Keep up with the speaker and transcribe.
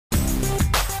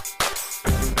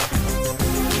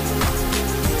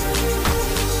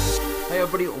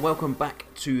everybody, welcome back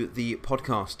to the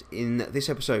podcast. In this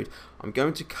episode, I'm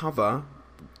going to cover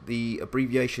the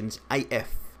abbreviations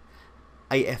AF,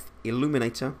 AF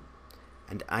Illuminator,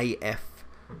 and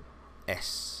AF-S,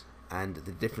 and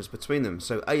the difference between them.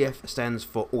 So AF stands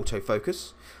for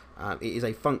autofocus. It is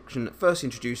a function first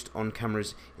introduced on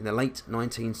cameras in the late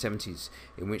 1970s,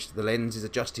 in which the lens is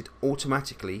adjusted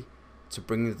automatically to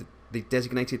bring the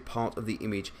designated part of the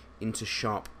image into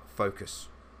sharp focus.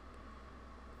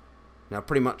 Now,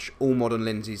 pretty much all modern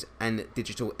lenses and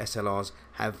digital SLRs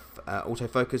have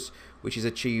autofocus, which is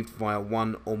achieved via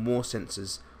one or more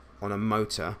sensors on a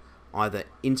motor, either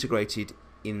integrated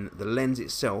in the lens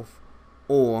itself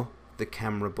or the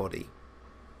camera body.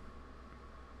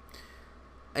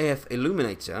 AF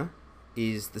Illuminator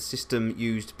is the system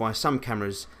used by some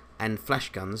cameras and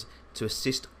flash guns to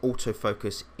assist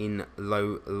autofocus in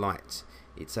low light.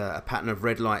 It's a pattern of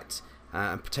red light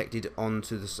projected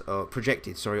onto the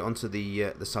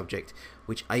subject,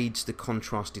 which aids the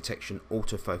contrast detection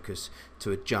autofocus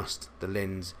to adjust the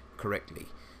lens correctly.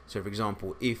 So, for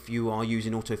example, if you are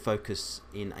using autofocus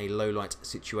in a low light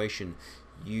situation,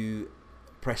 you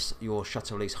press your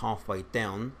shutter release halfway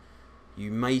down,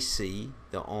 you may see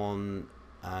that on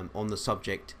the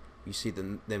subject you see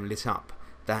them lit up.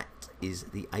 That is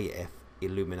the AF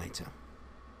Illuminator.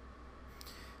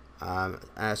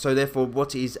 So therefore,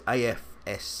 what is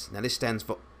AF-S? Now, this stands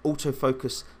for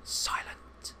autofocus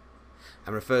silent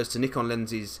and refers to Nikon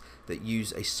lenses that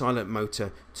use a silent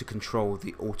motor to control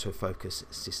the autofocus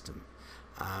system.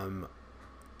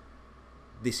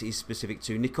 This is specific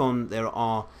to Nikon. There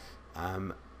are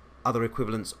other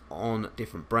equivalents on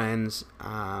different brands,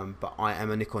 but I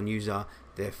am a Nikon user,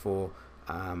 therefore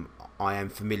I am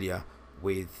familiar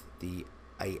with the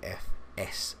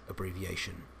AF-S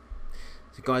abbreviation.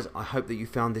 So guys, I hope that you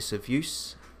found this of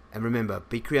use, and remember,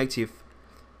 be creative,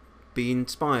 be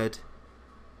inspired,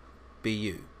 be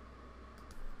you.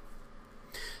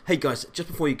 Hey guys, just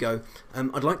before you go,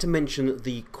 I'd like to mention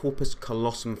the Corpus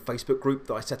Colossum Facebook group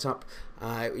that I set up.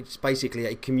 It's basically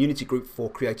a community group for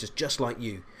creators just like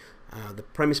you. The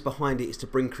premise behind it is to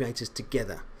bring creators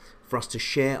together, for us to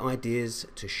share ideas,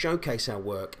 to showcase our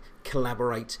work,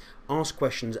 collaborate, ask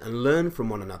questions and learn from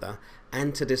one another,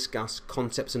 and to discuss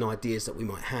concepts and ideas that we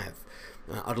might have.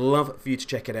 I'd love for you to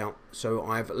check it out, so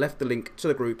I've left the link to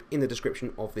the group in the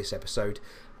description of this episode.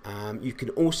 You can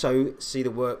also see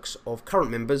the works of current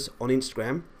members on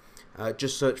Instagram.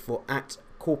 Just search for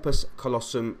 @Corpus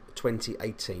Colossum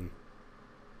 2018.